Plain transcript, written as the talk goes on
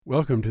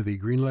Welcome to the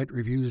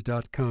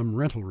GreenlightReviews.com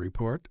rental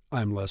report.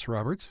 I'm Les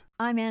Roberts.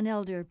 I'm Ann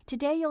Elder.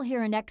 Today you'll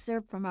hear an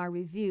excerpt from our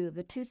review of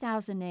the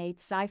 2008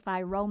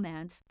 sci-fi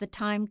romance, The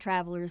Time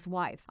Traveler's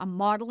Wife, a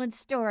maudlin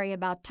story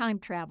about time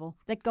travel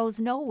that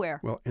goes nowhere.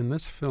 Well, in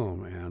this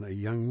film, Anne, a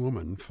young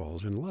woman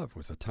falls in love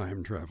with a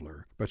time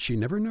traveler, but she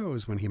never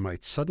knows when he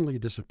might suddenly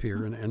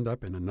disappear and end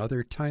up in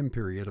another time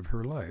period of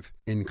her life,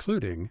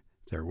 including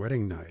their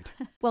wedding night.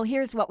 Well,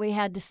 here's what we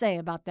had to say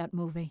about that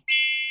movie.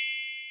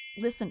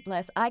 Listen,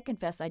 Les, I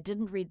confess I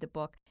didn't read the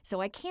book, so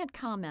I can't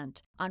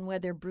comment on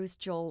whether Bruce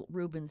Joel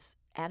Rubin's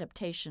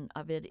adaptation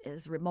of it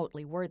is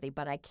remotely worthy,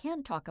 but I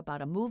can talk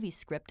about a movie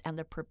script and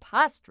the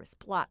preposterous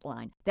plot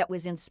line that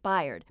was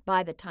inspired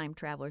by The Time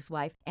Traveler's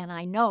Wife, and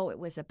I know it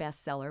was a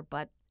bestseller,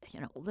 but,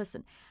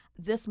 listen,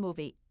 this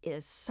movie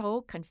is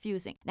so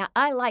confusing. Now,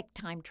 I like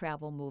time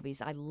travel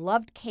movies. I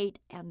loved Kate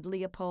and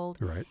Leopold.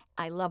 Right.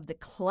 I love the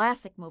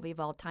classic movie of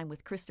all time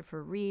with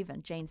Christopher Reeve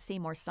and Jane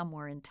Seymour,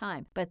 Somewhere in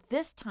Time. But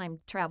this time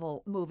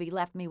travel movie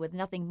left me with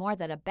nothing more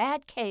than a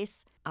bad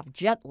case of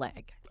jet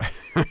lag.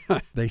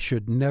 They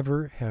should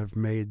never have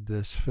made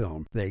this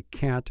film. They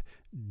can't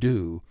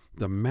do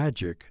the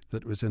magic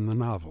that was in the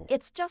novel.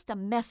 It's just a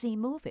messy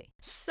movie.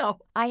 So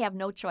I have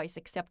no choice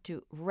except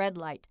to red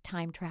light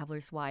Time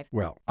Traveler's Wife.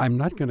 Well, I'm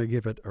not going to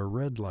give it a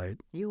red light.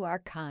 You are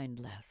kind,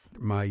 Les.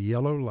 My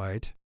yellow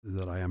light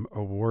that I am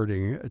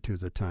awarding to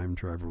The Time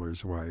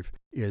Traveler's Wife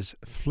is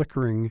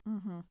flickering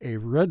a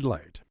red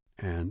light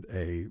and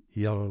a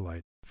yellow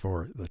light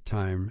for The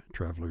Time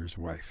Traveler's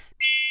Wife.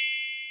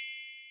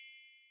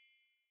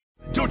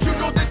 Don't you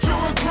know that you're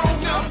a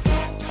grown-up?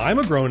 I'm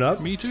a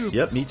grown-up. Me too.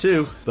 Yep, me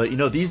too. But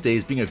these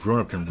days being a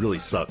grown-up can really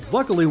suck.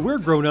 Luckily, we're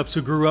grown-ups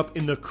who grew up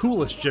in the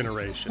coolest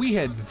generation. We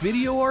had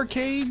video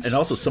arcades. And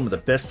also some of the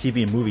best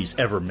TV and movies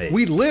ever made.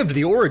 We lived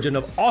the origin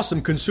of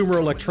awesome consumer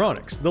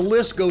electronics. The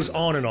list goes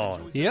on and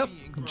on. Yep,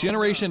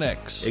 Generation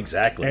X.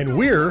 Exactly. And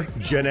we're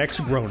Gen X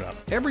grown-up.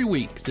 Every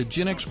week, the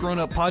Gen X Grown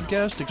Up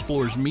podcast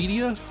explores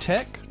media,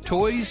 tech,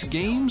 toys,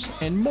 games,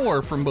 and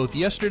more from both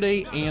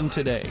yesterday and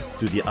today.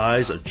 Through the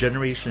eyes of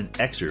Generation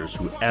Xers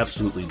who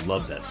absolutely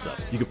love that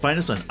stuff. You can find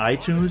us on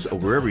iTunes or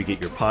wherever you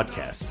get your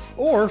podcasts.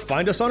 Or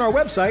find us on our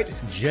website,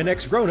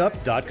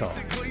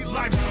 genxgrownup.com.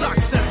 Life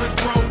sucks as a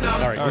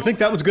grown-up. All right, you think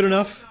that was good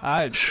enough?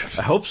 I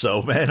hope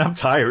so, man. I'm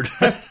tired.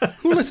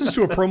 Who listens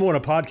to a promo on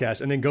a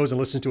podcast and then goes and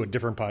listens to a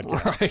different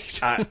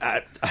podcast?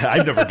 Right.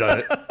 I've never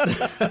done it.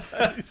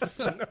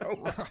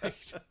 No. Right.